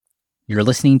You're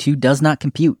listening to Does Not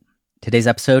Compute. Today's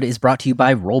episode is brought to you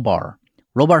by Rollbar.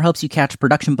 Rollbar helps you catch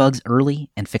production bugs early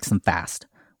and fix them fast.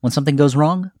 When something goes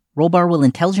wrong, Rollbar will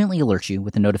intelligently alert you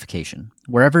with a notification,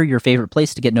 wherever your favorite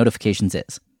place to get notifications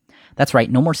is. That's right,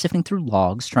 no more sifting through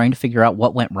logs trying to figure out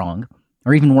what went wrong,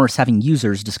 or even worse, having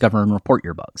users discover and report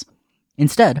your bugs.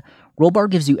 Instead, Rollbar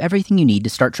gives you everything you need to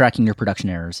start tracking your production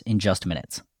errors in just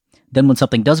minutes. Then when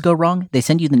something does go wrong, they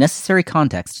send you the necessary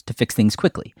context to fix things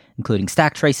quickly, including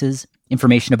stack traces,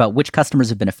 information about which customers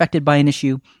have been affected by an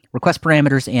issue, request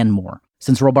parameters, and more.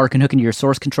 Since Rollbar can hook into your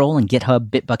source control in GitHub,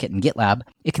 Bitbucket, and GitLab,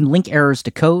 it can link errors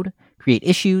to code, create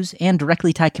issues, and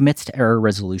directly tie commits to error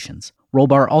resolutions.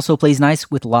 Rollbar also plays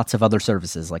nice with lots of other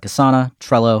services like Asana,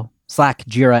 Trello, Slack,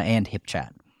 Jira, and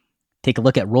HipChat. Take a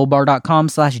look at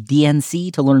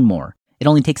rollbar.com/DNC to learn more. It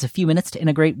only takes a few minutes to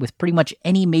integrate with pretty much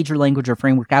any major language or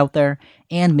framework out there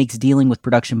and makes dealing with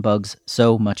production bugs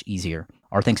so much easier.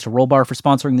 Our thanks to Rollbar for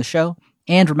sponsoring the show,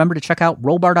 and remember to check out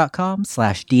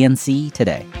rollbar.com/DNC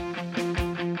today.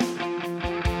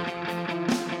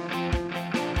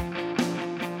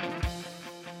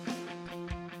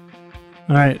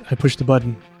 All right, I pushed the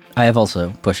button. I have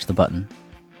also pushed the button.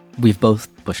 We've both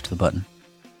pushed the button.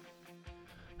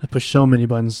 I pushed so many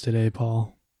buttons today,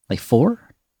 Paul. Like 4?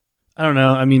 I don't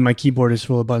know. I mean, my keyboard is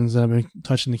full of buttons, and I've been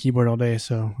touching the keyboard all day,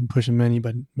 so I'm pushing many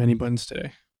buttons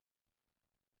today.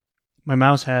 My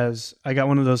mouse I got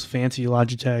one of those fancy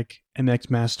Logitech MX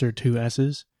Master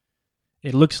 2S's.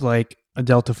 It looks like a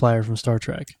Delta Flyer from Star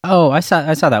Trek. Oh, I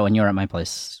saw that when you were at my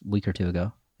place a week or two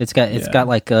ago. It's got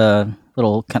like a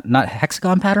little, not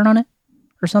hexagon pattern on it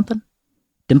or something?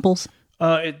 Dimples?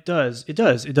 It does. It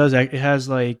has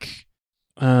like,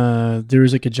 there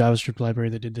was like a JavaScript library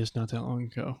that did this not that long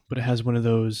ago, but it has one of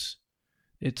those,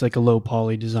 it's like a low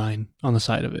poly design on the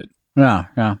side of it.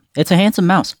 Yeah. It's a handsome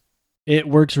mouse. It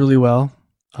works really well.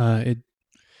 It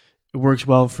works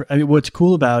well what's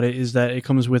cool about it is that it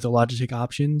comes with a Logitech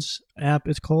Options app,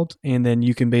 it's called, and then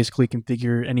you can basically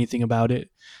configure anything about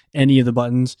it, any of the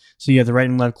buttons. So you have the right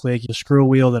and left click, a scroll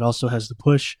wheel that also has the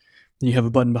push, then you have a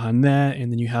button behind that,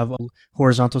 and then you have a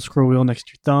horizontal scroll wheel next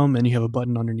to your thumb, and you have a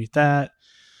button underneath that.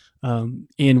 And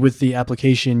with the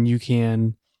application, you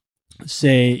can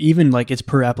say, even like it's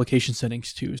per application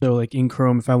settings too. So like in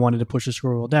Chrome, if I wanted to push the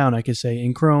scroll wheel down, I could say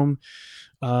in Chrome,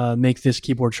 make this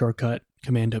keyboard shortcut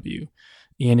Command W.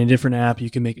 And in a different app,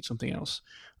 you can make it something else.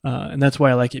 And that's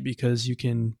why I like it, because you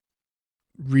can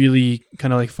really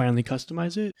kind of like finally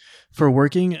customize it. For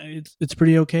working, it's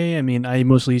pretty okay. I mean, I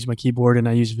mostly use my keyboard and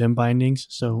I use Vim bindings,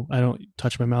 so I don't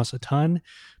touch my mouse a ton.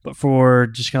 But for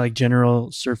just kind of like general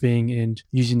surfing and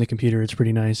using the computer, it's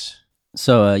pretty nice.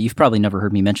 So you've probably never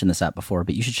heard me mention this app before,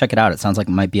 but you should check it out. It sounds like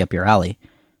it might be up your alley.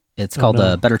 It's called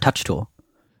Better Touch Tool.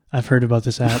 I've heard about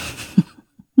this app.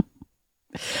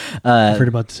 I've heard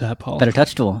about this app, Paul. Better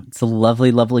Touch Tool. It's a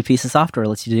lovely, lovely piece of software. It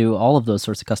lets you do all of those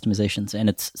sorts of customizations, and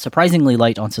it's surprisingly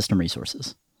light on system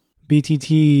resources.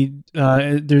 BTT,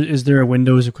 is there a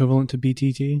Windows equivalent to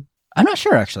BTT? I'm not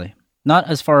sure, actually. Not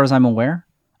as far as I'm aware.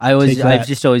 I've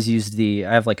just always used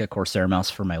I have like a Corsair mouse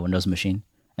for my Windows machine,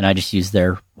 and I just use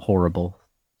their horrible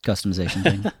customization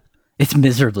thing. It's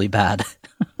miserably bad.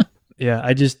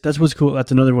 Yeah, that's what's cool.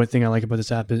 That's another one thing I like about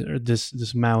this app,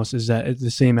 this mouse, is that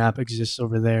the same app exists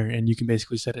over there, and you can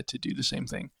basically set it to do the same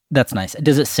thing. That's nice.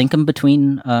 Does it sync them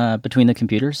between the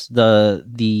computers?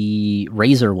 The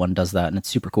Razer one does that, and it's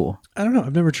super cool. I don't know.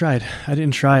 I've never tried. I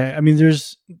didn't try. I mean,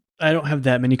 I don't have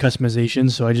that many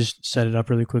customizations, so I just set it up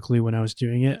really quickly when I was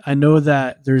doing it. I know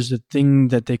that there's a thing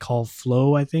that they call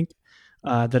Flow, I think,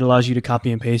 that allows you to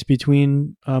copy and paste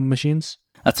between machines.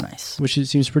 That's nice. Which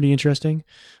seems pretty interesting.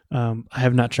 I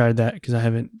have not tried that because I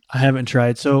haven't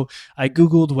tried. So I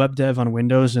Googled web dev on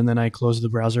Windows, and then I closed the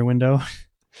browser window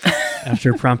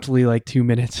after promptly like 2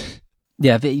 minutes.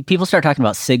 Yeah, people start talking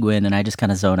about Cygwin, and I just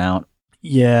kind of zone out.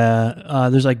 Yeah,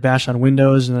 there's like Bash on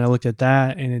Windows, and I looked at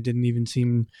that, and it didn't even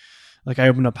seem like, I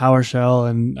opened up PowerShell,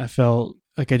 and I felt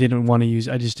like I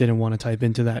just didn't want to type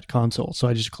into that console, so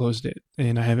I just closed it,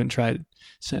 and I haven't tried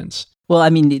since. Well, I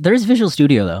mean, there's Visual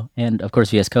Studio though, and of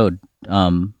course VS Code,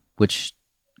 which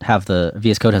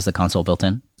VS Code has the console built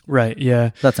in. Right. Yeah.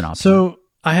 That's an option. So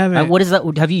I haven't. What is that?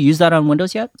 Have you used that on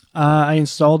Windows yet? I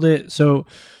installed it. So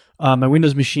my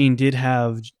Windows machine did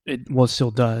have it. Well, it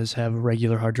still does have a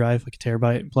regular hard drive, like a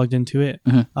terabyte, plugged into it.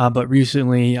 Mm-hmm. But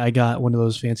recently, I got one of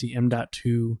those fancy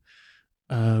M.2.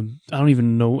 I don't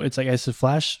even know. It's like it's a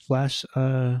flash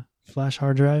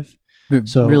hard drive.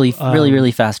 So really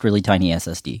fast, really tiny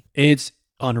SSD. It's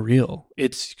unreal.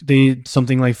 It's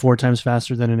something like 4 times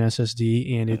faster than an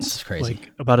SSD, and it's crazy.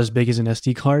 Like about as big as an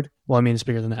SD card. Well, I mean, it's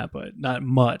bigger than that, but not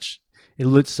much. It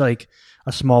looks like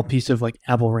a small piece of like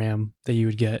Apple RAM that you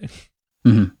would get.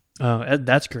 Mhm.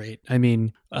 That's great. I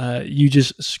mean, you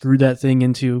just screw that thing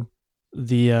into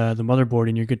the motherboard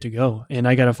and you're good to go. And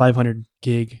I got a 500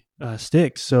 gig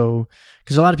stick. So,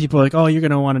 because a lot of people are like, oh, you're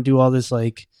going to want to do all this,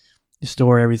 like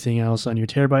store everything else on your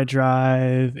terabyte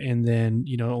drive and then,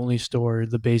 only store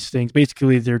the base things.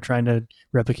 Basically, they're trying to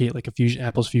replicate like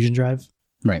Apple's Fusion drive.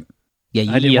 Right. Yeah,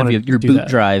 I didn't you have wanna your do boot that.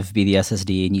 drive be the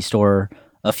SSD, and you store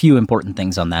a few important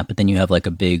things on that, but then you have like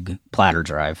a big platter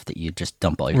drive that you just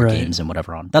dump all your Right. games and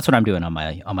whatever on. That's what I'm doing on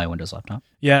my Windows laptop.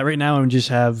 Yeah, right now I just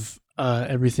have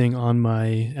everything on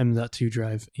my M.2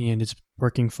 drive, and it's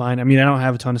working fine. I mean, I don't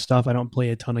have a ton of stuff. I don't play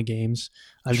a ton of games.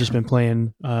 I've just been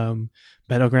playing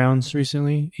Battlegrounds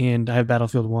recently, and I have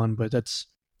Battlefield 1, but that's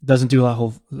doesn't do a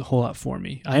whole lot for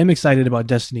me. I am excited about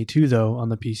Destiny 2, though, on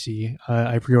the PC.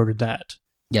 I pre-ordered that.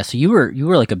 Yeah, so you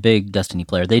were like a big Destiny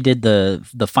player. They did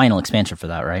the final expansion for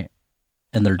that, right?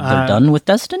 And they're done with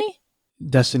Destiny?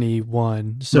 Destiny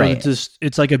 1. So Right.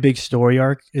 it's like a big story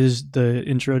arc is the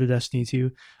intro to Destiny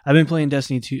 2. I've been playing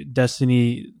Destiny 2,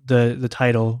 the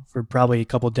title, for probably a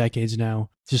couple decades now.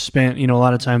 Just spent, a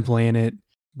lot of time playing it,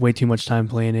 way too much time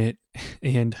playing it.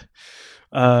 And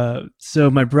so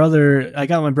I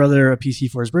got my brother a PC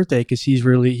for his birthday because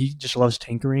he just loves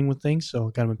tinkering with things. So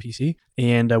I got him a PC,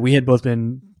 and we had both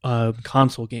been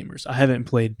console gamers. I haven't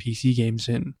played PC games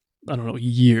in, I don't know,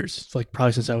 years, like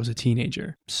probably since I was a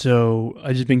teenager. So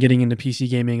I just been getting into PC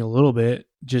gaming a little bit,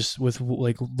 just with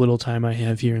like little time I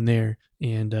have here and there.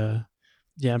 And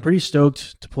yeah, I'm pretty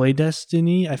stoked to play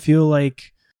Destiny. I feel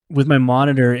like with my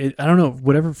monitor, I don't know,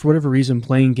 for whatever reason,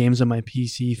 playing games on my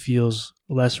PC feels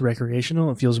less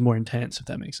recreational. It feels more intense, if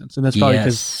that makes sense. And that's probably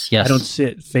because Yes. I don't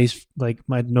sit face, like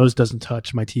my nose doesn't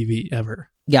touch my TV ever.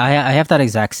 Yeah, I have that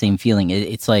exact same feeling.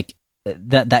 It's like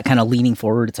that kind of leaning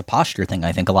forward. It's a posture thing,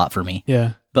 I think, a lot for me.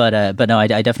 Yeah. But no, I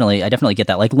definitely get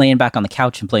that. Like laying back on the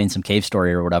couch and playing some Cave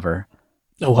Story or whatever.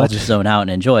 Oh, I'll just zone out and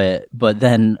enjoy it. But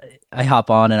then I hop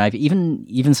on, and I've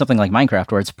even something like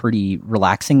Minecraft, where it's pretty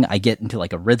relaxing. I get into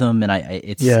like a rhythm, and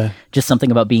it's just something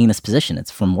about being in this position.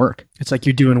 It's from work. It's like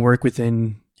you're doing work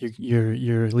within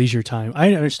your leisure time.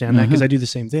 I understand that because I do the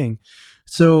same thing.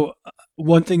 So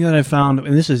one thing that I found,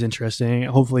 and this is interesting,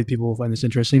 hopefully people will find this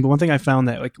interesting, but one thing I found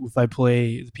that like if I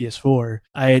play the PS4,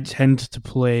 I tend to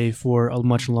play for a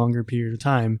much longer period of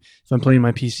time. If I'm playing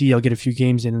my PC, I'll get a few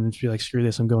games in and just be like, screw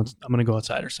this, I'm going to go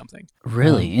outside or something.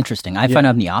 Really interesting. I find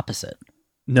I'm the opposite.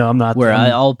 No, I'm not. Where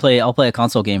I'll play a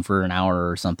console game for an hour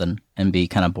or something and be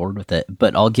kind of bored with it,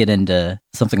 but I'll get into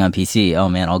something on PC. Oh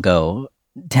man, I'll go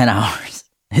 10 hours.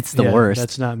 It's the worst.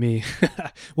 That's not me.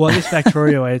 Well, at least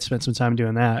Factorio, I had spent some time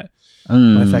doing that.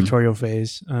 My Factorio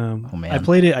phase. Oh man,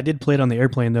 I did play it on the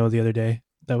airplane though the other day.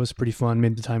 That was pretty fun.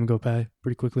 Made the time go by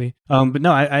pretty quickly. But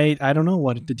no, I don't know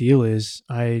what the deal is.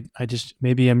 I just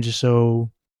maybe I'm just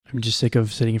sick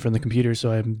of sitting in front of the computer,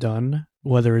 so I'm done.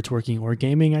 Whether it's working or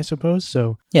gaming, I suppose.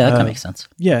 So yeah, that kind of makes sense.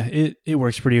 Yeah, it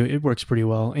works pretty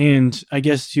well. And I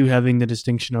guess too, having the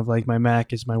distinction of like my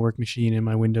Mac is my work machine and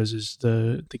my Windows is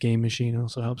the game machine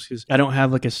also helps because I don't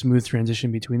have like a smooth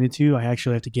transition between the two. I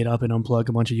actually have to get up and unplug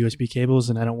a bunch of USB cables,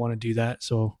 and I don't want to do that.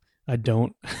 So I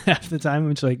don't half the time.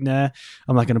 I'm just like, nah,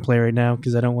 I'm not going to play right now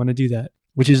because I don't want to do that.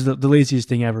 Which is the laziest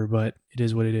thing ever, but it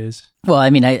is what it is. Well,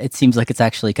 I mean, it seems like it's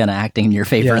actually kind of acting in your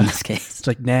favor in this case. It's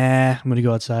like, nah, I'm going to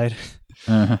go outside.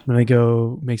 I'm going to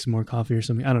go make some more coffee or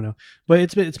something. I don't know. But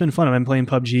it's been fun. I've been playing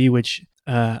PUBG, which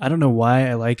I don't know why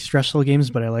I like stressful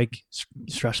games, but I like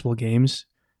stressful games,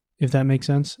 if that makes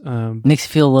sense. Makes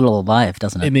you feel a little alive,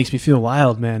 doesn't it? It makes me feel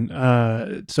wild, man.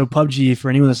 So PUBG, for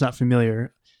anyone that's not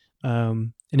familiar,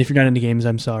 and if you're not into games,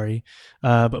 I'm sorry.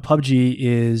 But PUBG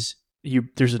is...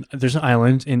 there's an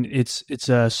island, and it's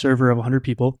a server of 100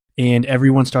 people, and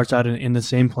everyone starts out in the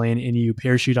same plane, and you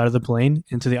parachute out of the plane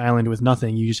into the island with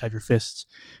nothing. You just have your fists,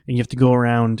 and you have to go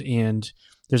around, and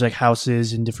there's like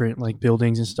houses and different like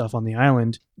buildings and stuff on the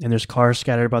island, and there's cars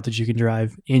scattered about that you can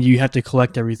drive, and you have to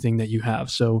collect everything that you have.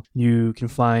 So you can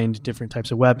find different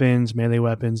types of weapons, melee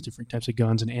weapons, different types of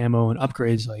guns and ammo and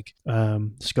upgrades like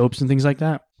scopes and things like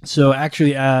that. So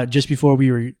actually, just before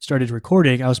we started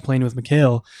recording, I was playing with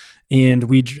Mikhail, and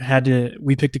we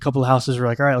picked a couple of houses. We're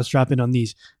like, all right, let's drop in on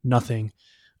these. Nothing.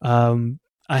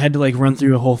 I had to like run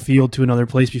through a whole field to another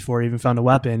place before I even found a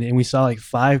weapon. And we saw like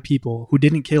 5 people who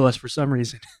didn't kill us for some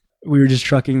reason. We were just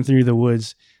trucking through the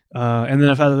woods. And then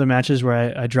I've had other matches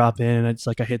where I drop in and it's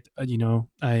like I hit,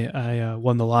 I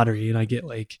won the lottery and I get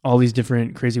like all these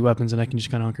different crazy weapons and I can just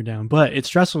kind of hunker down. But it's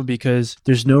stressful because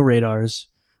there's no radars.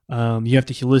 You have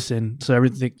to listen. So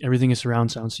everything is surround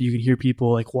sound. So you can hear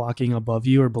people like walking above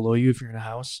you or below you if you're in a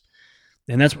house.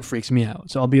 And that's what freaks me out.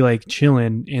 So I'll be like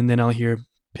chilling, and then I'll hear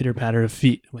pitter patter of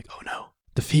feet. I'm like, oh no,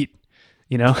 the feet,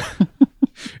 you know?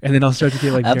 And then I'll start to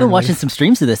get like, I've been watching some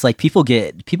streams of this. Like people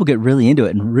get really into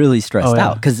it and really stressed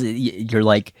out because you're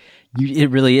like, it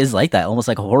really is like that, almost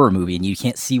like a horror movie, and you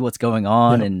can't see what's going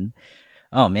on. And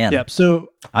oh man, So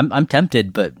I'm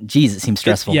tempted, but geez, it seems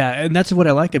stressful. And that's what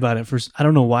I like about it. First, I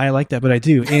don't know why I like that, but I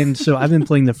do. And so I've been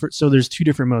playing so there's two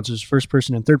different modes. There's first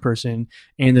person and third person,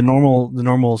 and the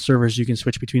normal servers you can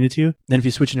switch between the two. Then if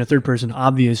you switch into third person,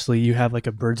 obviously you have like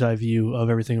a bird's eye view of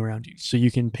everything around you, so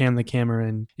you can pan the camera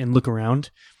and look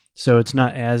around. So it's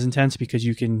not as intense because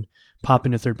you can pop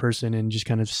into third person and just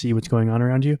kind of see what's going on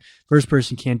around you. First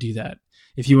person can't do that.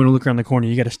 If you want to look around the corner,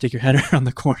 you got to stick your head around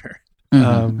the corner.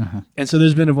 And so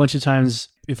there's been a bunch of times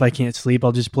if I can't sleep,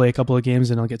 I'll just play a couple of games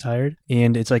and I'll get tired.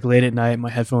 And it's like late at night, my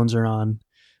headphones are on.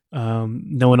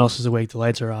 No one else is awake. The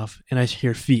lights are off and I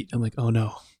hear feet. I'm like, oh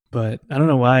no. But I don't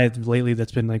know why lately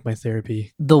that's been like my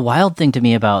therapy. The wild thing to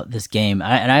me about this game,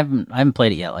 I haven't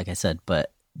played it yet, like I said,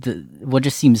 but what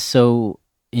just seems so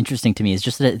interesting to me is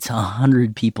just that it's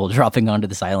 100 people dropping onto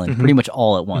this island pretty much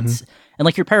all at once. And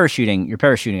like you're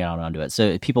parachuting out onto it.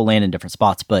 So people land in different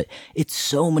spots, but it's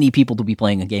so many people to be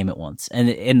playing a game at once. And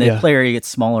the player area gets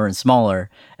smaller and smaller,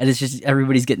 and it's just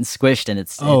everybody's getting squished, and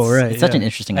it's such an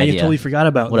interesting idea. I totally forgot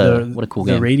about what a cool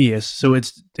game. The radius. So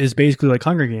it's basically like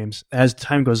Hunger Games. As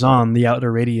time goes on, the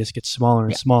outer radius gets smaller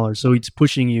and smaller. So it's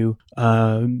pushing you.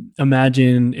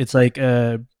 Imagine it's like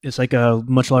a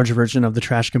much larger version of the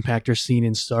trash compactor scene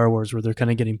in Star Wars where they're kind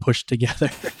of getting pushed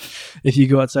together. If you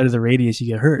go outside of the radius, you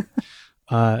get hurt.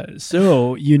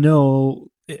 So,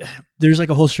 there's like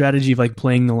a whole strategy of like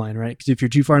playing the line, right? Because if you're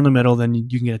too far in the middle, then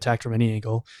you can get attacked from any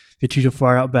angle. If you're too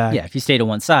far out back. Yeah, if you stay to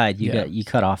one side, you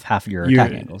cut off half of your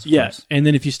attack angles. Yes. And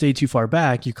then if you stay too far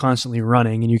back, you're constantly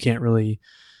running and you can't really,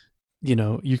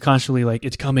 you're constantly like,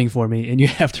 it's coming for me, and you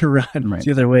have to run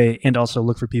the other way and also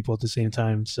look for people at the same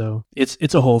time. So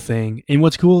it's a whole thing. And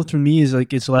what's cool for me is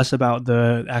like, it's less about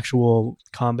the actual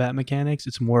combat mechanics.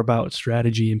 It's more about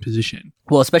strategy and position.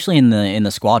 Well, especially in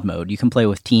the squad mode, you can play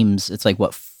with teams. It's like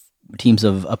teams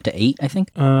of up to 8, I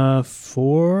think.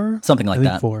 4, something like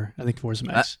that. 4. I think 4 is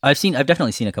max. I've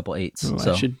definitely seen a couple 8s.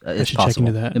 So I should possible. check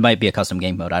into that. It might be a custom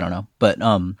game mode. I don't know, but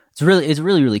it's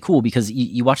really cool because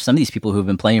you watch some of these people who have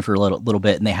been playing for a little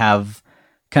bit, and they have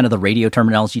kind of the radio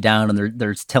terminology down, and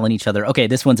they're telling each other, okay,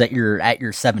 this one's at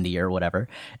your 70 or whatever,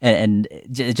 and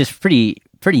it's just pretty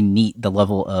neat, the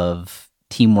level of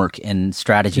teamwork and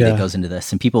strategy that goes into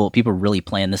this, and people really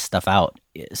plan this stuff out.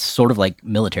 It's sort of like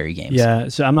military games. Yeah,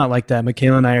 so I'm not like that.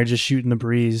 Michaela and I are just shooting the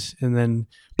breeze, and then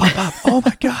pop, oh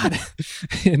my god,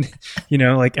 and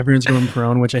like everyone's going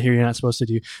prone, which I hear you're not supposed to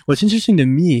do. What's interesting to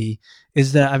me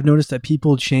is that I've noticed that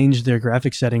people change their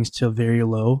graphic settings to very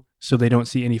low so they don't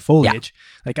see any foliage.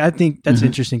 Yeah. Like I think that's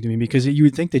interesting to me because you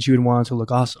would think that you would want it to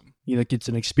look awesome. Like it's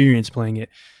an experience playing it.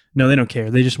 No, they don't care.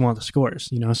 They just want the scores,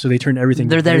 so they turn everything.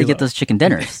 They're there to get those chicken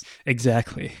dinners.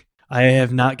 Exactly. I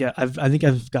have not I think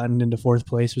I've gotten into 4th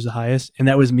place was the highest. And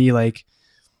that was me like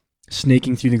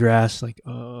snaking through the grass. Like,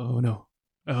 oh no,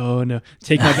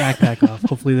 take my backpack off.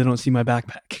 Hopefully they don't see my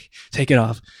backpack. Take it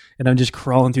off. And I'm just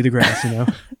crawling through the grass,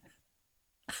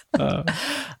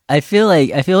 I feel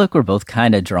like we're both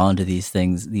kind of drawn to these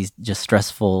things, these just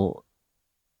stressful,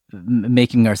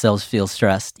 making ourselves feel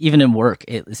stressed, even in work,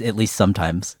 at least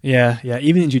sometimes. Yeah.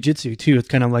 Even in jiu-jitsu too, it's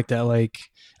kind of like that. Like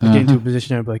I get into a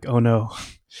position, I'm like, oh no.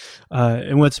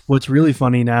 And what's really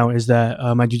funny now is that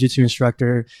my jiu-jitsu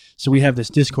instructor. So we have this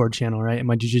Discord channel, right? And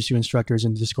my jiu-jitsu instructor is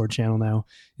in the Discord channel now,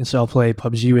 and so I'll play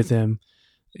PUBG with him.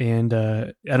 And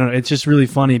I don't know, it's just really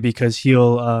funny because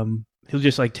he'll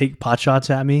just like take pot shots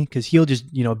at me because he'll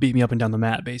just beat me up and down the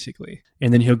mat basically,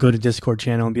 and then he'll go to Discord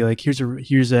channel and be like,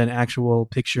 here's an actual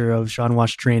picture of Sean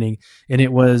Wash training, and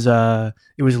it was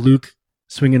Luke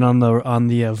swinging on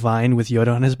the vine with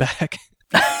Yoda on his back.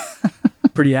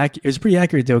 Pretty accurate. It was pretty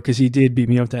accurate though because he did beat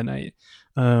me up that night.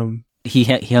 He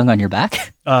hung on your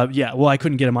back. Yeah. Well, I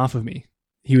couldn't get him off of me.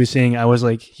 He was saying he was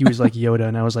like Yoda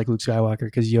and I was like Luke Skywalker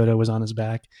because Yoda was on his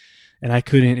back, and I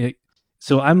couldn't.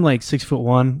 So I'm like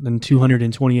 6'1" and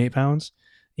 228 pounds,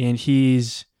 and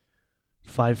he's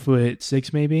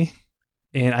 5'6" maybe,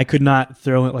 and I could not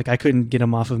throw it. Like I couldn't get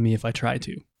him off of me if I tried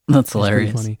to. That's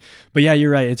hilarious. Funny. But yeah,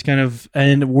 you're right. It's kind of,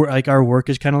 and like our work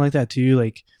is kind of like that too.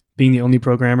 Like being the only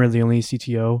programmer, the only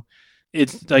CTO.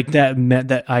 It's like that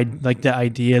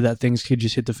idea that things could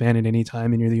just hit the fan at any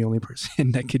time, and you're the only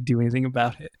person that could do anything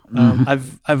about it.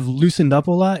 I've loosened up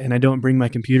a lot, and I don't bring my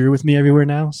computer with me everywhere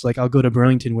now. So like I'll go to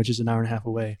Burlington, which is an hour and a half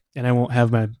away, and I won't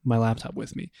have my laptop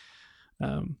with me.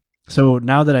 So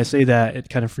now that I say that, it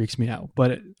kind of freaks me out.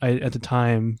 But at the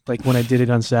time, like when I did it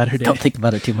on Saturday, Don't think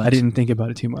about it too much. I didn't think about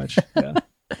it too much. Yeah.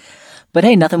 But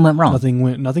hey, nothing went wrong.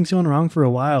 Nothing's going wrong for a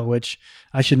while, which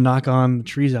I should knock on the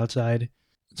trees outside.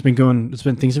 Things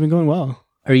have been going well.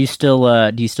 Are you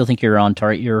still, do you still think you're on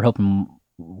target? You're hoping,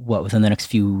 within the next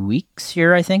few weeks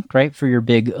here, I think, right? For your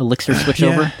big Elixir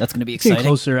switchover? Yeah. That's going to be Getting exciting.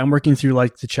 closer. I'm working through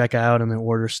like the checkout and the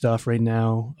order stuff right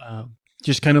now.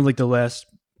 Just kind of like the last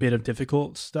bit of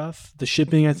difficult stuff. The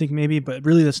shipping, I think maybe, but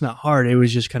really that's not hard. It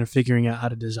was just kind of figuring out how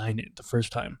to design it the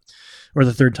first time, or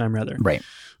the third time rather. Right.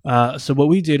 So what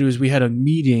we did was we had a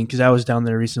meeting, because I was down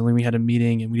there recently. We had a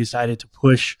meeting and we decided to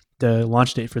push the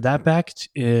launch date for that back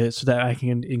so that I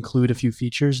can include a few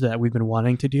features that we've been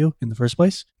wanting to do in the first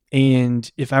place. And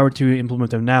if I were to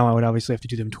implement them now, I would obviously have to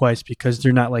do them twice, because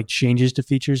they're not like changes to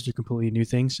features. They're completely new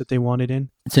things that they wanted in.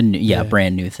 It's a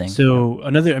brand new thing. So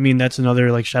that's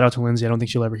another, like, shout out to Lindsay. I don't think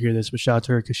she'll ever hear this, but shout out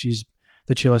to her because she's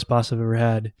the chillest boss I've ever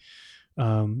had.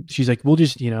 She's like, we'll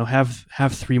just,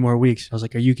 have 3 more weeks. I was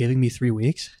like, are you giving me 3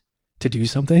 weeks to do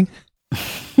something?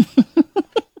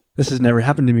 This has never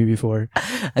happened to me before.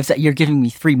 I've said you're giving me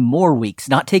 3 more weeks,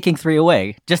 not taking 3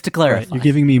 away, just to clarify. Right, you're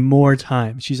giving me more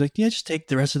time. She's like, yeah, just take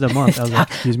the rest of the month. I was like,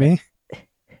 excuse me?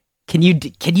 Can you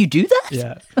do that?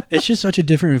 Yeah. It's just such a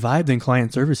different vibe than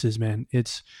client services, man. We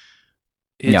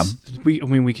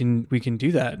can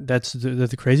do that. That's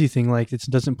the crazy thing. Like, it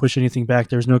doesn't push anything back.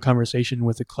 There's no conversation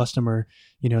with the customer,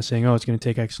 saying, oh, it's going to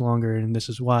take X longer and this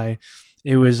is why.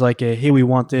 It was like hey, we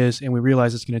want this and we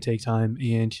realize it's going to take time,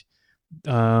 and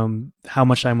how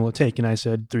much time will it take? And I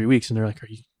said 3 weeks, and they're like,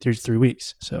 there's 3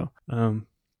 weeks. So yeah,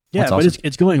 but awesome.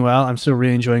 it's going well. I'm still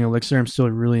really enjoying Elixir. I'm still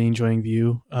really enjoying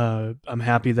Vue. I'm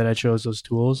happy that I chose those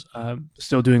tools.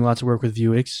 Still doing lots of work with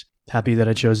Vuex. Happy that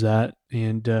I chose that.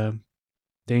 And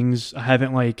things I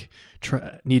haven't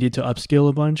needed to upskill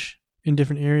a bunch in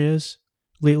different areas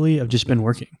lately. I've just been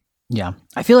working. Yeah.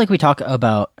 I feel like we talk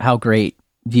about how great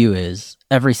Vue is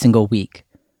every single week,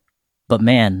 but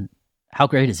man, how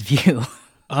great is Vue?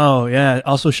 Oh yeah.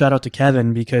 Also shout out to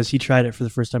Kevin, because he tried it for the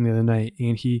first time the other night,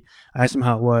 and I asked him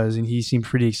how it was, and he seemed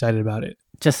pretty excited about it.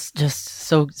 Just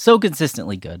so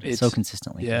consistently good.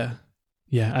 Good.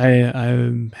 Yeah.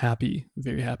 I'm happy,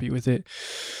 very happy with it.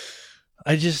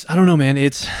 I don't know, man.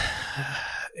 It's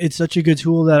such a good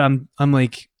tool that I'm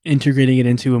like integrating it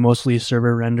into a mostly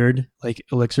server rendered, like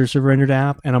Elixir server rendered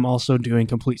app. And I'm also doing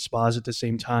complete spas at the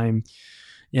same time.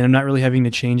 And I'm not really having to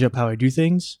change up how I do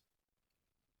things.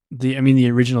 The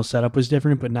original setup was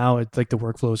different, but now it's like the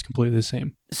workflow is completely the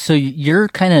same. So you're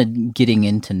kind of getting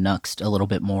into Nuxt a little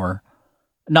bit more,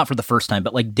 not for the first time,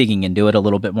 but like digging into it a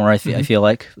little bit more. I feel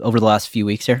like over the last few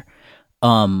weeks here.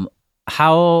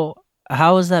 How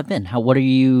has that been? What are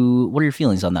your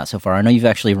feelings on that so far? I know you've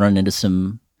actually run into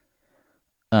some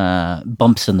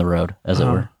bumps in the road, as it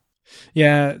were.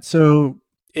 Yeah, so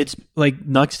it's like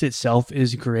Nuxt itself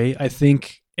is great. I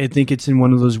think it's in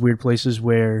one of those weird places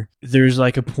where there's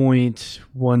like a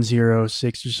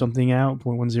 0.106 or something out,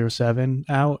 0.107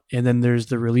 out, and then there's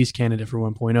the release candidate for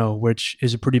 1.0, which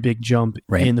is a pretty big jump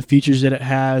in the features that it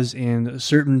has and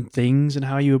certain things and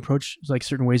how you approach like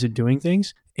certain ways of doing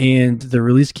things. And the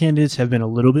release candidates have been a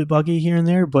little bit buggy here and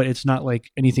there, but it's not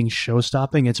like anything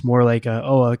show-stopping. It's more like a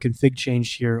config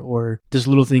changed here, or this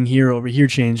little thing here over here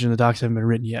changed, and the docs haven't been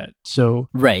written yet. So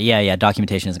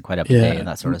documentation isn't quite up to date and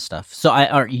that sort of stuff.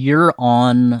 So you're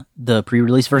on the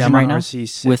pre-release version right now?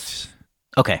 RC6.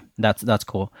 Okay, that's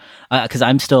cool. Because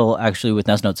I'm still actually with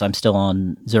Nesnotes. I'm still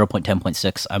on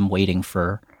 0.10.6. I'm waiting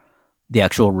for the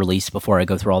actual release before I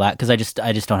go through all that, because I just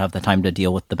don't have the time to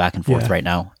deal with the back and forth right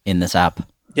now in this app.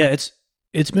 Yeah,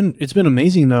 it's been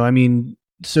amazing though. I mean,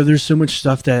 so there's so much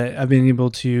stuff that I've been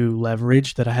able to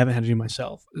leverage that I haven't had to do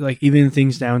myself. Like even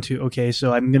things down to, okay,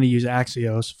 so I'm going to use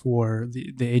Axios for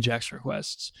the Ajax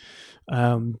requests.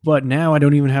 But now I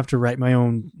don't even have to write my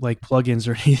own like plugins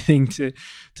or anything to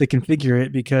configure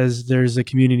it, because there's a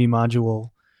community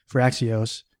module for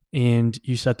Axios, and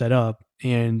you set that up,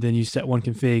 and then you set one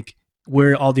config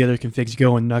where all the other configs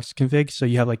go in Nuxt config. So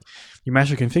you have like your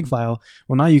master config file.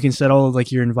 Well, now you can set all of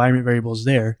like your environment variables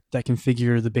there that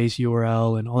configure the base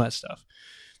URL and all that stuff.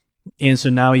 And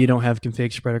so now you don't have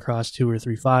config spread across 2 or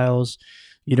 3 files.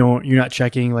 You're not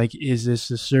checking like, is this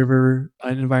the server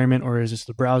environment or is this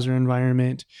the browser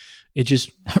environment? It just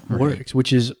works,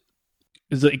 which is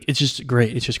like, it's just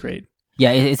great. It's just great.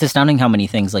 Yeah, it's astounding how many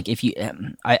things, like if you,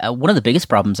 one of the biggest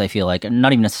problems I feel like,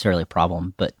 not even necessarily a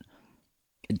problem, but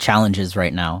challenges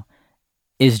right now,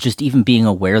 is just even being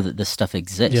aware that this stuff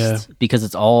exists,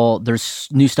 because there's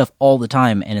new stuff all the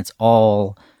time, and it's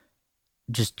all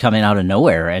just coming out of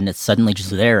nowhere, and it's suddenly just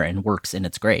there and works, and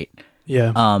it's great.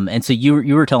 Yeah. And so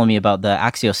you were telling me about the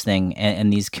Axios thing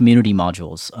and these community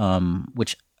modules,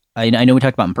 which I know we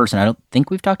talked about in person. I don't think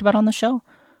we've talked about on the show,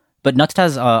 but Nuxt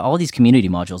has all these community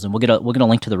modules, and we'll get a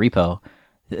link to the repo.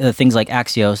 Things like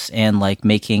Axios and like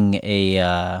making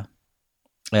a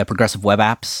progressive web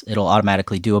apps. It'll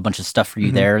automatically do a bunch of stuff for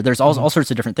you there. There's all sorts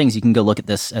of different things. You can go look at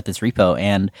this repo,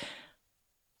 and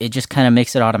it just kind of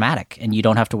makes it automatic, and you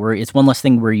don't have to worry. It's one less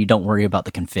thing where you don't worry about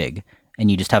the config, and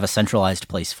you just have a centralized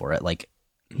place for it. Like,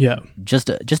 yeah, just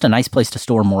a nice place to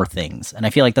store more things. And I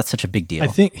feel like that's such a big deal. I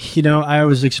think, I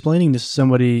was explaining this to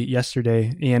somebody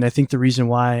yesterday, and I think the reason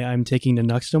why I'm taking to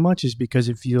Nuxt so much is because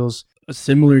it feels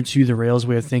similar to the Rails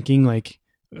way of thinking. Like,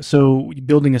 so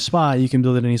building a SPA, you can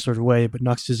build it any sort of way, but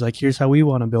Nuxt is like, here's how we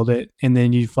want to build it, and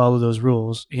then you follow those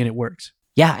rules, and it works.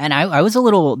 Yeah, and I was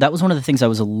that was one of the things I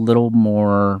was a little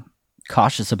more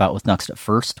cautious about with Nuxt at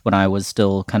first when I was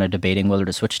still kind of debating whether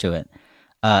to switch to it,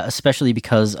 especially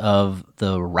because of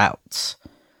the routes.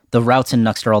 The routes in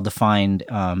Nuxt are all defined.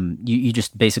 You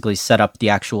just basically set up the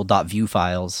actual .view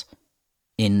files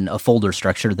in a folder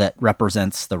structure that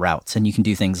represents the routes, and you can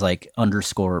do things like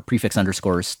prefix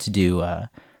underscores to do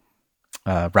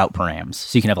route params.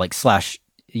 So you can have like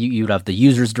 / you would have the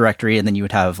users directory, and then you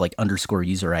would have like underscore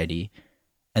user ID.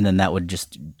 And then that would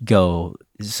just go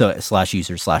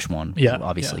 /user/1. Yeah,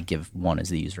 obviously give 1 as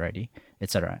the user ID,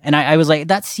 etc. And I was like,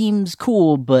 that seems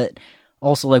cool, but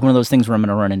also like one of those things where I'm going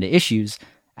to run into issues.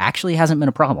 Actually hasn't been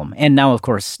a problem. And now, of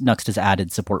course, Nuxt has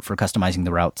added support for customizing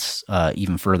the routes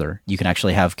even further. You can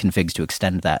actually have configs to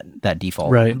extend that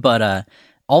default. Right. But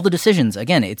all the decisions,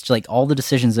 again, it's like all the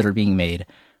decisions that are being made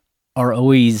are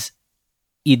always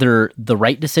either the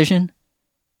right decision,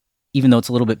 even though it's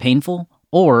a little bit painful,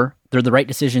 or they're the right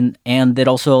decision, and it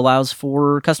also allows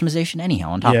for customization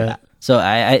anyhow on top of that. So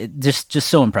I just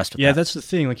so impressed with that. Yeah, that's the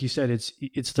thing. Like you said,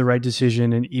 it's the right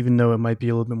decision, and even though it might be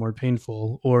a little bit more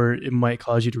painful, or it might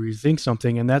cause you to rethink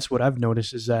something, and that's what I've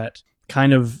noticed is that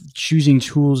kind of choosing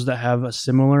tools that have a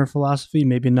similar philosophy,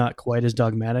 maybe not quite as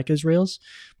dogmatic as Rails,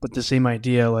 but the same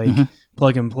idea, like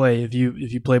plug and play. If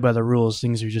you play by the rules,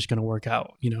 things are just going to work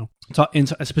out.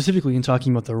 Specifically in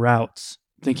talking about the routes.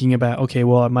 Thinking about, okay,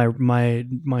 well, my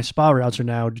SPA routes are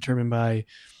now determined by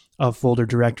a folder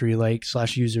directory like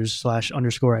 /users /_ID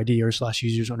or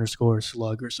 /users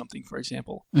 _slug or something, for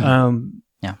example.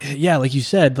 Yeah, like you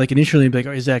said, like initially, like,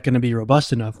 is that going to be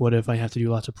robust enough? What if I have to do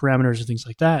lots of parameters and things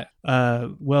like that?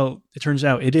 Well, it turns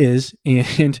out it is,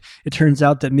 and it turns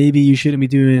out that maybe you shouldn't be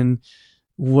doing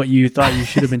what you thought you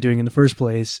should have been doing in the first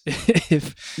place.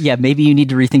 Maybe you need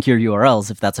to rethink your URLs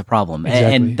if that's a problem.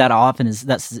 Exactly. And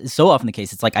that's so often the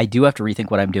case. It's like I do have to rethink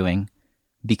what I'm doing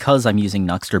because I'm using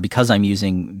Nuxt or because I'm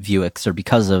using Vuex or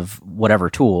because of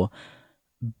whatever tool.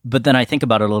 But then I think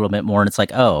about it a little bit more, and it's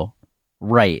like, oh,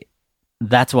 right,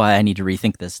 that's why I need to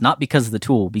rethink this. Not because of the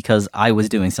tool, because I was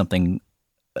doing something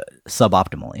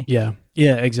suboptimally. Yeah,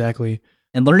 exactly.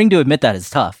 And learning to admit that is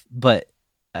tough, but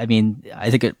I mean,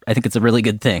 I think it's a really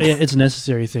good thing. It's a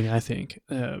necessary thing, I think.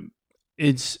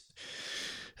 It's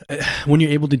when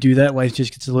you're able to do that, life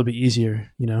just gets a little bit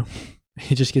easier.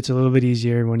 It just gets a little bit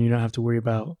easier when you don't have to worry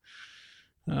about,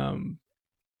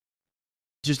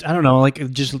 just I don't know, like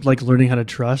learning how to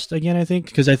trust again. I think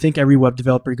because I think every web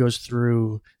developer goes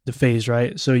through the phase,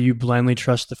 right? So you blindly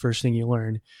trust the first thing you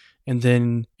learn, and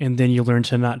then you learn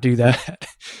to not do that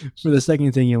for the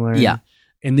second thing you learn. Yeah.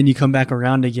 And then you come back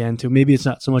around again to maybe it's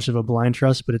not so much of a blind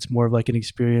trust, but it's more of like an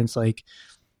experience. Like,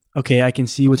 okay, I can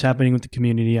see what's happening with the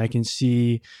community. I can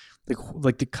see the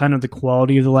kind of the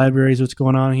quality of the libraries, what's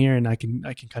going on here, and I can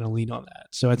kind of lean on that.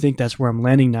 So I think that's where I'm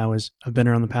landing now. Is I've been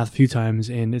around the path a few times,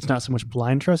 and it's not so much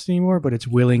blind trust anymore, but it's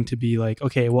willing to be like,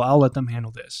 okay, well, I'll let them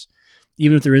handle this,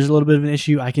 even if there is a little bit of an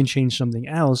issue. I can change something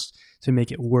else to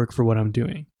make it work for what I'm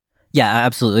doing. Yeah,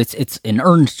 absolutely. It's an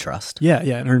earned trust. Yeah,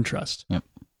 an earned trust. Yep.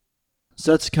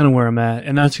 So that's kind of where I'm at,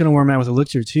 and that's kind of where I'm at with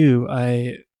Elixir too.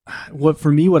 What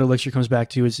Elixir comes back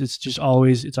to is it's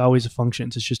always a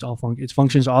functions. It's just it's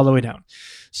functions all the way down.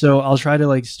 So I'll try to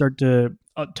like start to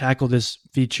tackle this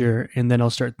feature, and then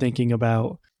I'll start thinking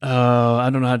about I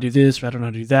don't know how to do this, or I don't know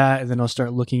how to do that, and then I'll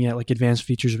start looking at like advanced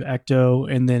features of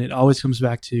Ecto, and then it always comes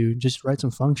back to just write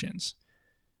some functions,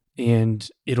 and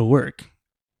it'll work.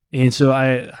 And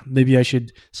so maybe I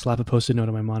should slap a Post-it note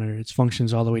on my monitor. It's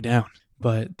functions all the way down.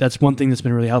 But that's one thing that's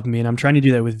been really helping me, and I'm trying to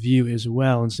do that with Vue as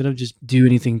well. Instead of just do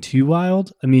anything too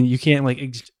wild. I mean, you can't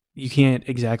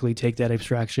exactly take that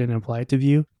abstraction and apply it to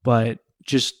Vue, but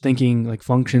just thinking like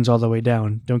functions all the way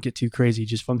down. Don't get too crazy.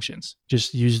 Just functions.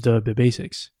 Just use the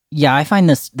basics. Yeah, I find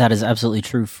that is absolutely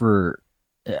true for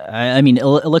I mean,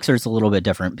 Elixir is a little bit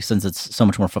different since it's so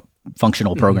much more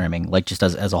functional programming, like just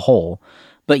as a whole.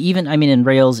 But even, I mean, in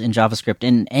Rails, in JavaScript,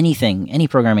 in any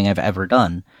programming I've ever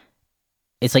done,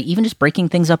 it's like even just breaking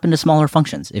things up into smaller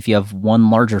functions. If you have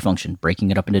one larger function, breaking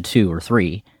it up into 2 or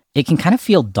 3, it can kind of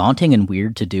feel daunting and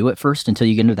weird to do at first until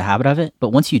you get into the habit of it. But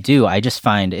once you do, I just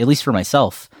find, at least for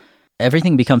myself,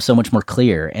 everything becomes so much more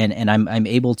clear, and I'm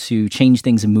able to change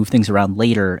things and move things around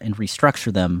later and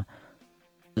restructure them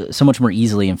so much more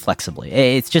easily and flexibly.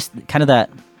 It's just kind of that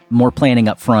more planning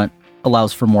up front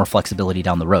allows for more flexibility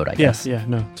down the road, I guess. Yeah,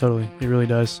 no, totally. It really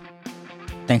does.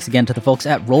 Thanks again to the folks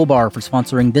at Rollbar for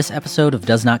sponsoring this episode of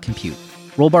Does Not Compute.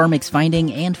 Rollbar makes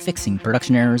finding and fixing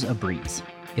production errors a breeze.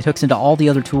 It hooks into all the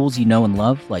other tools you know and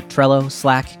love, like Trello,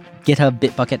 Slack, GitHub,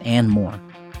 Bitbucket, and more.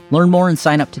 Learn more and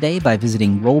sign up today by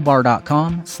visiting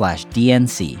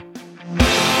rollbar.com/DNC.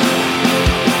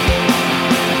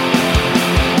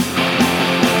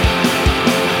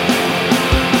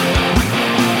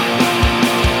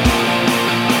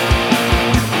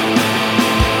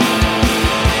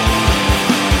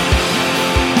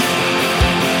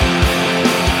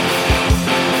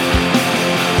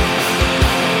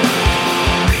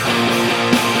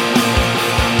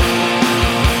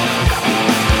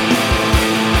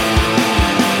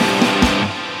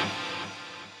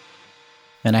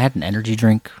 And I had an energy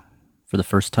drink for the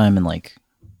first time in like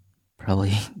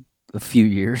probably a few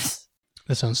years.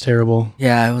 That sounds terrible.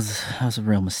 Yeah, that was a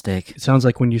real mistake. It sounds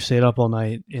like when you stayed up all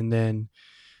night and then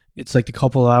it's like the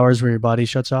couple of hours where your body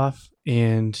shuts off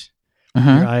and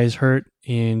your eyes hurt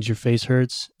and your face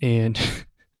hurts, and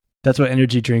that's what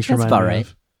energy drinks remind me about right.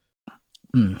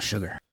 of. Sugar.